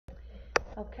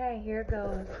Okay, here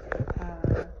goes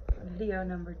video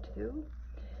number 2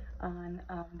 on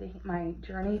my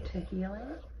journey to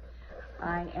healing.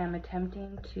 I am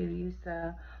attempting to use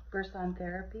the Gerson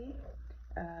Therapy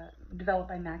developed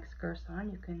by Max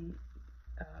Gerson. You can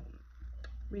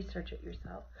research it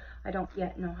yourself. I don't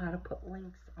yet know how to put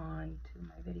links on to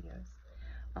my videos.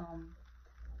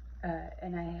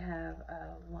 And I have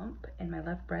a lump in my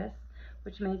left breast,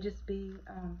 which may just be,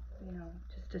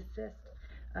 just a cyst.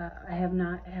 I have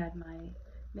not had my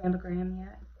mammogram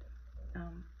yet.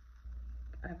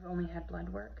 I've only had blood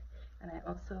work, and I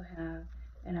also have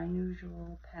an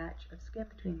unusual patch of skin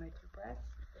between my two breasts.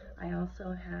 I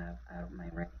also have my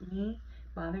right knee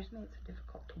bothers me. It's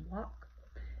difficult to walk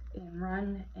and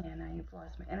run, and I've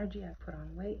lost my energy. I've put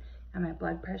on weight, and my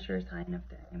blood pressure is high enough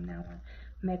that I am now on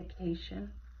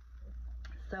medication.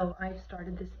 So I've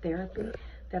started this therapy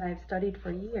that I've studied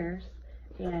for years,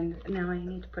 and now I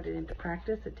need to put it into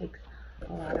practice. It takes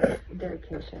a lot of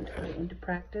dedication to put it into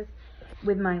practice.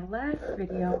 With my last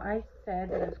video, I said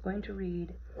that I was going to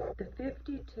read the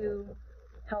 52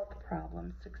 health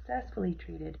problems successfully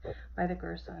treated by the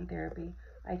Gerson Therapy.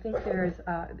 I think there's,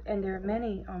 and there are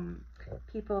many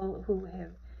people who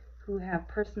have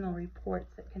personal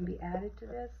reports that can be added to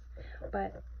this,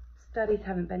 but studies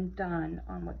haven't been done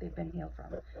on what they've been healed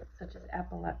from, such as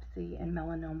epilepsy and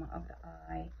melanoma of the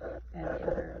eye and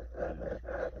other things.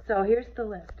 So here's the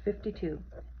list: 52.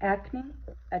 Acne,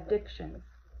 addictions,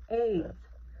 AIDS,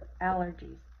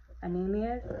 allergies,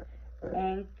 anemias,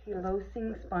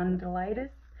 ankylosing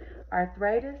spondylitis,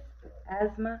 arthritis,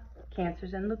 asthma,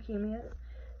 cancers and leukemias,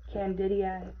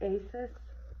 candidiasis,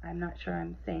 I'm not sure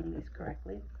I'm saying these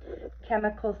correctly,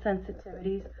 chemical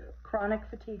sensitivities, chronic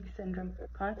fatigue syndrome,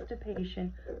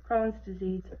 constipation, Crohn's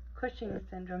disease, Cushing's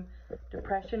syndrome,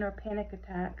 depression or panic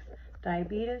attacks,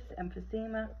 diabetes,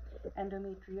 emphysema,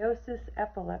 endometriosis,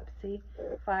 epilepsy,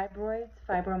 fibroids,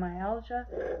 fibromyalgia,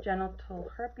 genital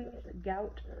herpes,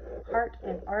 gout, heart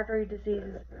and artery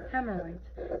diseases, hemorrhoids,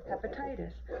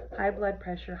 hepatitis, high blood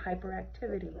pressure,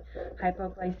 hyperactivity,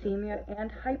 hypoglycemia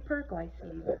and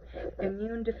hyperglycemia,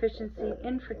 immune deficiency,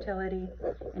 infertility,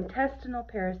 intestinal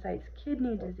parasites,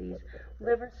 kidney disease,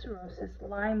 liver cirrhosis,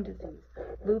 Lyme disease,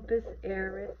 lupus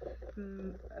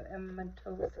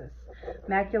erythematosus,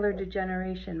 macular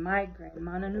degeneration, migraine,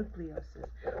 mononucleosis,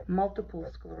 multiple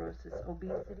sclerosis,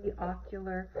 obesity,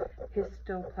 ocular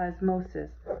histoplasmosis,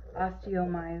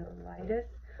 osteomyelitis,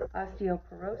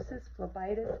 osteoporosis,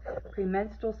 phlebitis,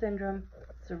 premenstrual syndrome,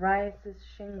 psoriasis,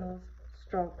 shingles,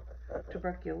 stroke,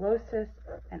 tuberculosis,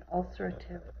 and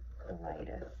ulcerative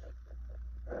colitis.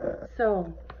 So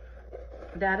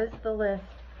that is the list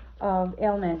of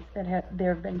ailments that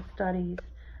there have been studies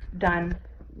done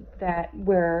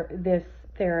where this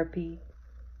therapy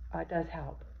does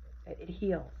help. It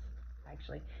heals,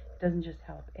 actually. It doesn't just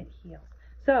help, it heals.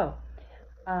 So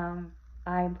I'm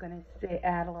going to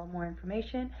add a little more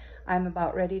information. I'm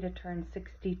about ready to turn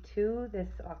 62 this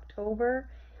October,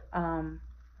 right?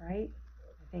 I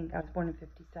think I was born in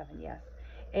 57, yes.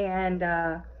 And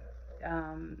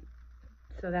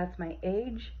so that's my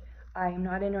age. I'm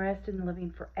not interested in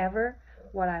living forever.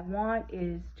 What I want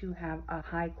is to have a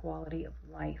high quality of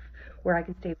life where I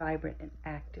can stay vibrant and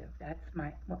active. That's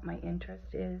what my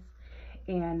interest is.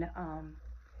 And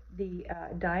the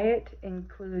diet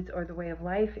includes, or the way of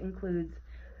life includes,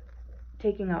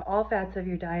 taking out all fats of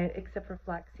your diet except for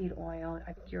flaxseed oil.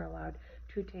 I think you're allowed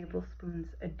 2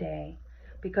 tablespoons a day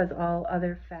because all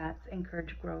other fats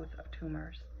encourage growth of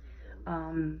tumors.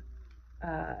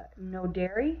 No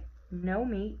dairy, no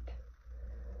meat.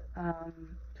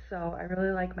 So I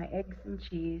really like my eggs and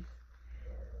cheese.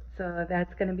 So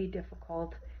that's going to be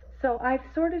difficult. So I've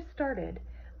sort of started.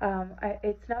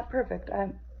 It's not perfect.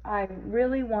 I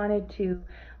really wanted to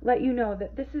let you know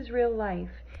that this is real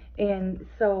life. And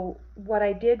so what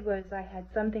I did was I had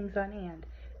some things on hand.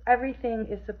 Everything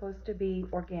is supposed to be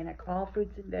organic, all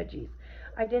fruits and veggies.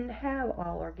 I didn't have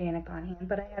all organic on hand,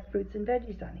 but I had fruits and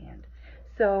veggies on hand.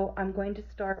 So I'm going to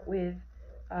start with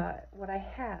what I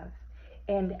have.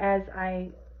 And as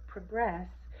I progress,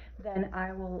 then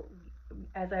I will,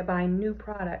 as I buy new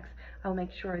products, I'll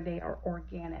make sure they are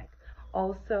organic.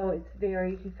 Also,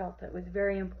 he felt that it was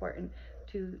very important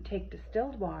to take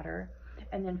distilled water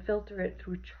and then filter it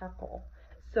through charcoal.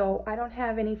 So I don't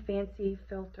have any fancy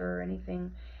filter or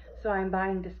anything. So I'm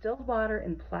buying distilled water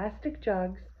in plastic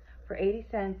jugs for 80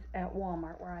 cents at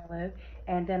Walmart where I live.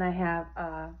 And then I have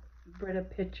a Brita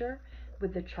pitcher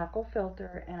with the charcoal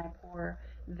filter, and I pour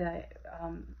the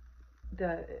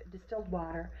distilled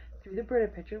water through the Brita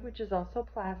pitcher, which is also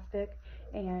plastic,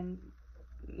 and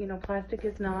plastic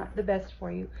is not the best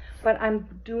for you, but I'm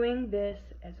doing this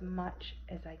as much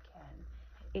as I can,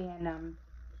 and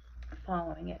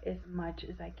following it as much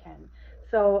as I can.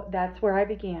 So that's where I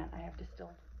began. I have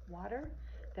distilled water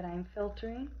that I'm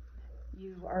filtering.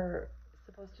 You are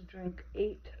supposed to drink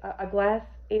a glass,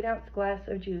 8-ounce glass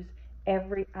of juice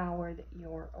every hour that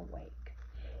you're awake.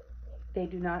 They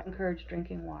do not encourage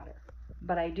drinking water,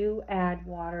 but I do add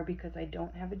water because I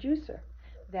don't have a juicer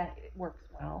that works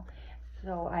well.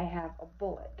 So I have a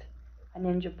bullet, a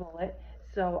ninja bullet.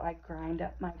 So I grind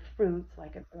up my fruits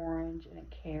like an orange and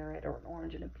a carrot or an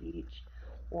orange and a peach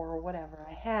or whatever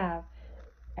I have,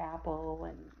 apple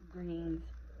and greens,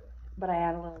 but I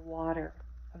add a little water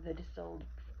of the distilled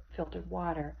filtered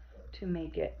water to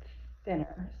make it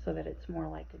thinner so that it's more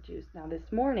like a juice. Now, this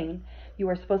morning, you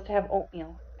are supposed to have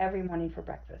oatmeal every morning for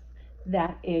breakfast.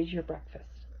 That is your breakfast.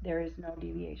 There is no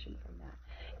deviation from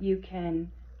that. You can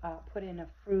put in a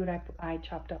fruit. I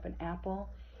chopped up an apple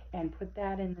and put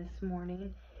that in this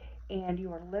morning. And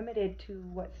you are limited to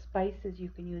what spices you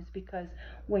can use because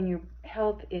when your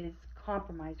health is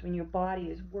compromised, when your body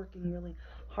is working really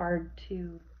hard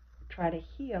to try to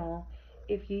heal,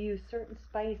 if you use certain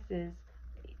spices,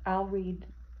 I'll read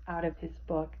out of his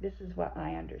book. This is what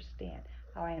I understand,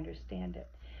 how I understand it.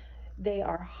 They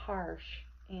are harsh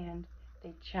and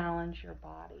they challenge your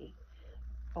body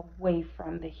away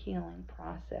from the healing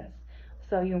process.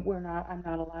 So I'm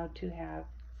not allowed to have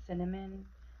cinnamon,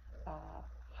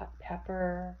 hot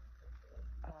pepper,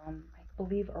 I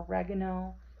believe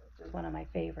oregano is one of my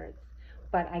favorites.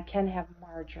 But I can have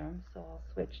marjoram, so I'll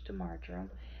switch to marjoram.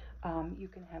 You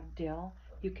can have dill.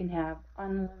 You can have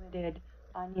unlimited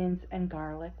onions and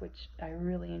garlic, which I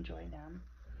really enjoy them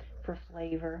for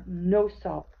flavor. No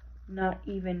salt, not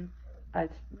even a,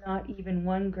 not even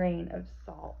 1 grain of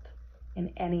salt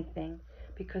in anything,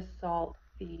 because salt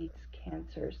feeds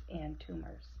cancers and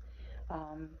tumors.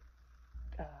 Um,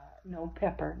 uh, no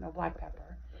pepper, no black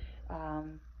pepper.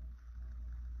 Um,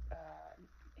 uh,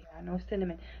 yeah, no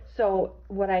cinnamon. So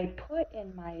what I put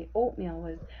in my oatmeal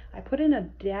was I put in a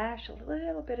dash, a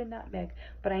little bit of nutmeg,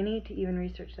 but I need to even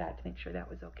research that to make sure that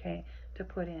was okay to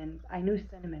put in. I knew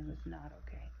cinnamon was not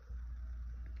okay.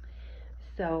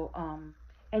 So,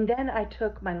 and then I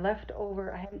took my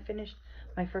leftover, I hadn't finished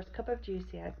my first cup of juice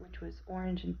yet, which was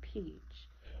orange and peach,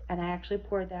 and I actually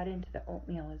poured that into the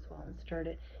oatmeal as well and stirred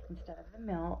it instead of the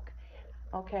milk.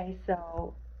 Okay,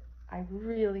 so I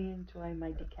really enjoy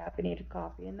my decaffeinated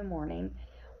coffee in the morning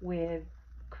with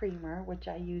creamer, which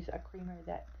I use a creamer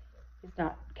that is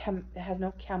not it has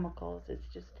no chemicals.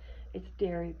 It's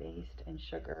dairy based and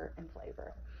sugar and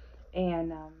flavor.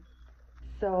 And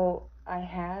so I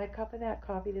had a cup of that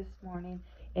coffee this morning.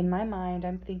 In my mind,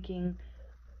 I'm thinking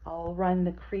I'll run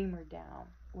the creamer down,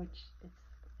 which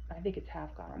I think it's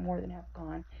half gone or more than half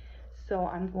gone. So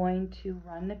I'm going to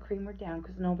run the creamer down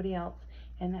because nobody else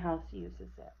in the house uses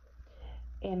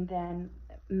it. And then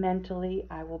mentally,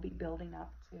 I will be building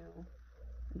up to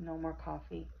no more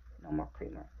coffee, no more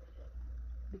creamer.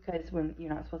 Because when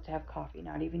you're not supposed to have coffee,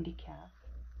 not even decaf.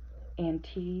 And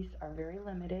teas are very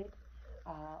limited.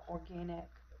 Organic.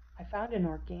 I found an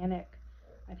organic,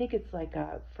 I think it's like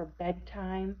for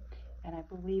bedtime, and I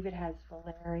believe it has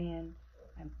valerian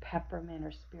and peppermint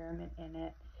or spearmint in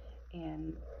it,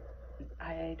 and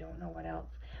I don't know what else.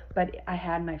 But I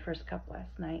had my first cup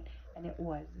last night, and it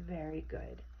was very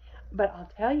good. But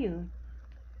I'll tell you,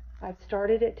 I've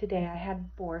started it today. I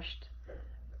had borscht,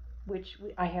 which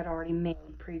I had already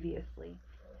made previously,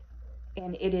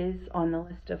 and it is on the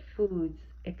list of foods,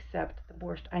 except the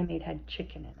borscht I made had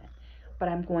chicken in it. But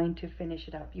I'm going to finish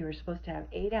it up. You're supposed to have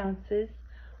 8 ounces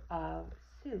of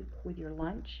soup with your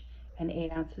lunch and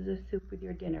 8 ounces of soup with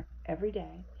your dinner every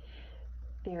day.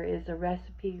 There is a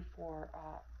recipe for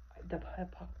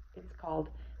it's called,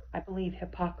 I believe,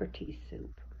 Hippocrates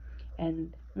soup.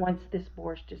 And once this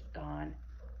borscht is gone,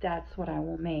 that's what I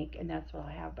will make, and that's what I'll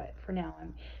have. But for now,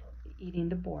 I'm eating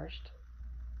the borscht.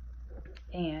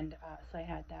 And so I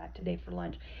had that today for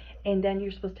lunch. And then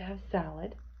you're supposed to have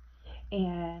salad,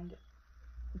 and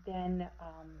then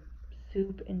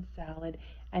soup and salad,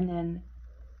 and then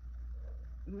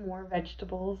more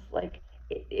vegetables. Like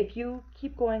if you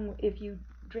keep going, if you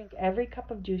drink every cup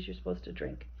of juice you're supposed to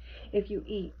drink, if you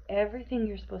eat everything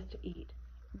you're supposed to eat,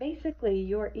 basically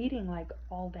you're eating like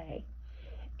all day.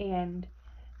 And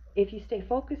if you stay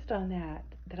focused on that,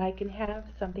 that I can have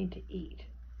something to eat,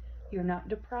 you're not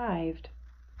deprived.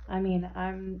 I mean,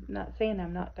 I'm not saying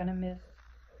I'm not gonna miss,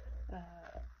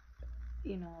 uh,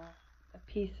 you know,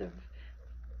 a piece of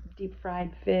deep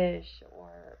fried fish or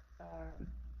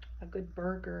a good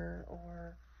burger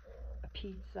or a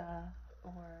pizza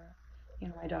or,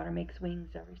 my daughter makes wings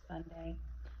every Sunday,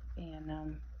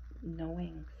 and no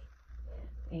wings.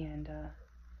 And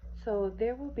So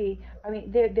there will be,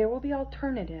 there will be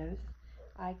alternatives.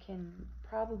 I can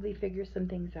probably figure some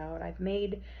things out. I've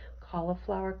made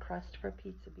cauliflower crust for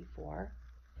pizza before,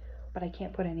 but I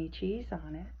can't put any cheese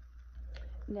on it.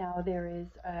 Now there is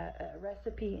a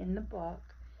recipe in the book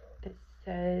that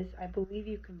says I believe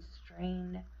you can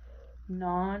strain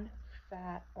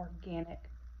non-fat organic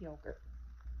yogurt,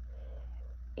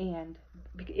 and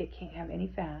it can't have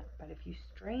any fat, but if you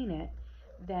strain it,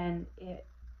 then it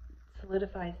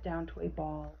solidifies down to a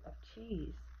ball of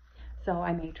cheese. So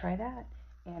I may try that,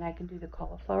 and I can do the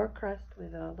cauliflower crust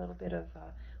with a little bit of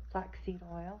flaxseed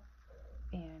oil,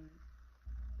 and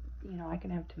I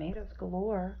can have tomatoes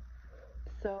galore.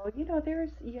 So you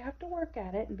have to work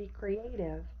at it and be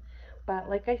creative. But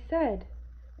like I said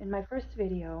in my first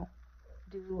video,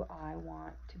 do I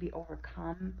want to be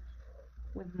overcome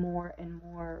with more and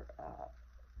more,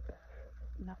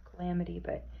 not calamity,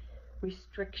 but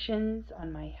restrictions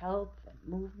on my health and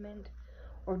movement?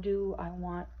 Or do I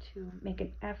want to make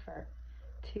an effort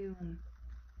to,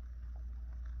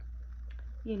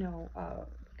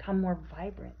 become more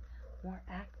vibrant, more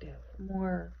active,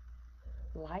 more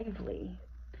lively?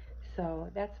 So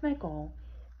that's my goal,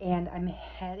 and I'm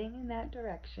heading in that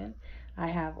direction. I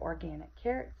have organic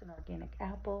carrots and organic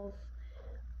apples,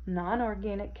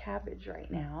 non-organic cabbage right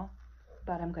now,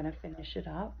 but I'm going to finish it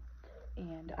up.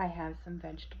 And I have some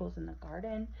vegetables in the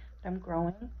garden that I'm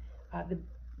growing, the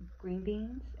green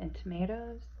beans and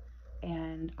tomatoes,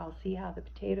 and I'll see how the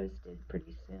potatoes did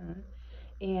pretty soon.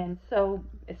 And so,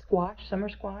 squash, summer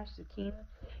squash, zucchini,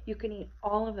 you can eat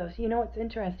all of those. You know what's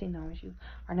interesting though is you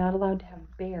are not allowed to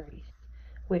have berries,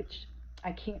 which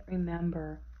I can't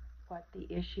remember what the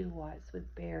issue was with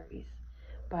berries,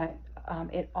 but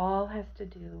it all has to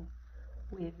do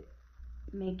with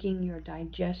making your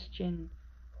digestion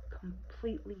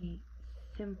completely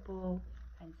simple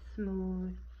and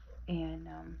smooth, and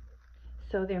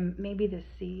so there may be the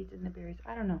seeds and the berries,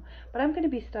 I don't know, but I'm going to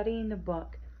be studying the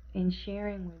book and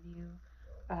sharing with you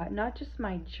not just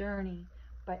my journey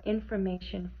but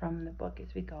information from the book as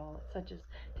we go, such as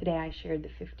today I shared the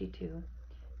 52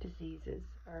 diseases,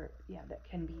 or yeah, that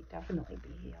can be definitely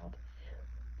be healed.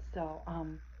 So,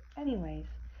 anyways,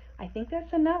 I think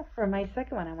that's enough for my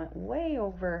second one. I went way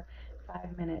over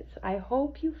 5 minutes. I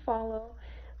hope you follow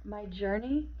my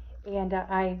journey. And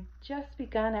I just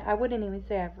begun. I wouldn't even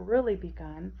say I've really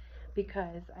begun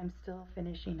because I'm still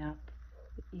finishing up,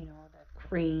 the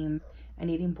cream and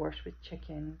eating borscht with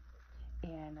chicken,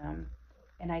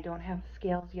 and I don't have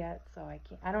scales yet, so I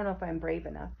can't. I don't know if I'm brave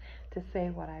enough to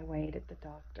say what I weighed at the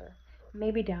doctor.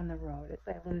 Maybe down the road, as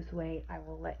I lose weight, I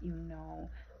will let you know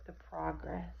the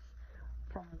progress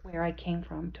from where I came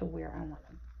from to where I want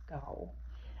to go.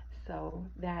 So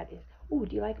that is. Ooh,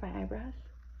 do you like my eyebrows?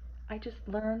 I just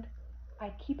learned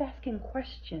I keep asking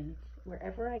questions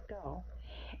wherever I go,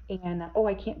 and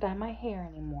I can't dye my hair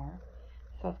anymore,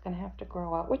 so it's gonna have to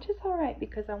grow out, which is all right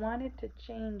because I wanted to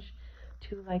change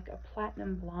to like a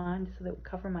platinum blonde so that it would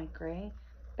cover my gray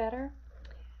better.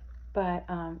 But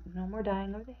no more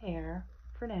dyeing of the hair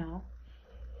for now,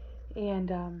 and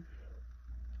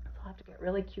so I'll have to get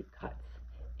really cute cuts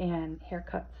and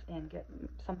haircuts and get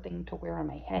something to wear on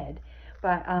my head.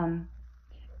 But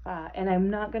and I'm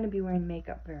not going to be wearing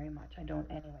makeup very much. I don't,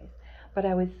 anyways. But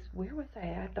where was I?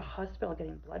 At the hospital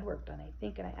getting blood work done, I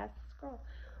think. And I asked this girl,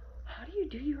 how do you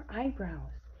do your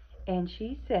eyebrows? And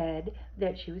she said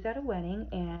that she was at a wedding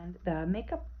and the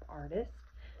makeup artist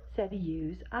said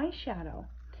use eyeshadow.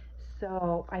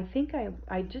 So I think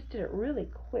I just did it really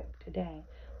quick today.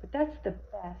 But that's the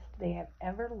best they have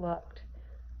ever looked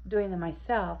doing them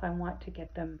myself. I want to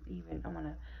get them even, I want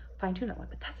to fine tune it, but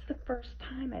that's the first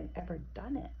time I've ever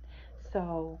done it.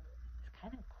 So it's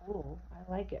kind of cool.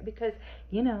 I like it because,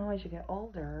 as you get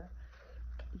older,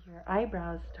 your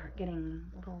eyebrows start getting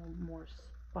a little more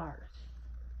sparse.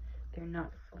 They're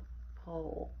not so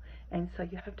full. And so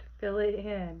you have to fill it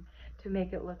in to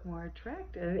make it look more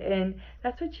attractive. And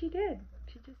that's what she did.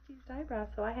 She just used eyebrows.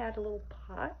 So I had a little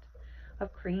pot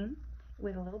of cream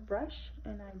with a little brush,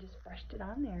 and I just brushed it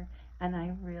on there. And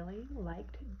I really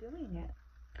liked doing it.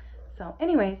 So,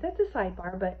 anyways, that's a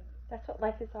sidebar, but that's what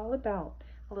life is all about.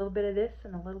 A little bit of this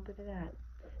and a little bit of that.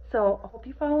 So, I hope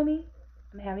you follow me.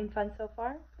 I'm having fun so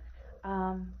far.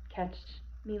 Catch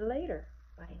me later.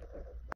 Bye.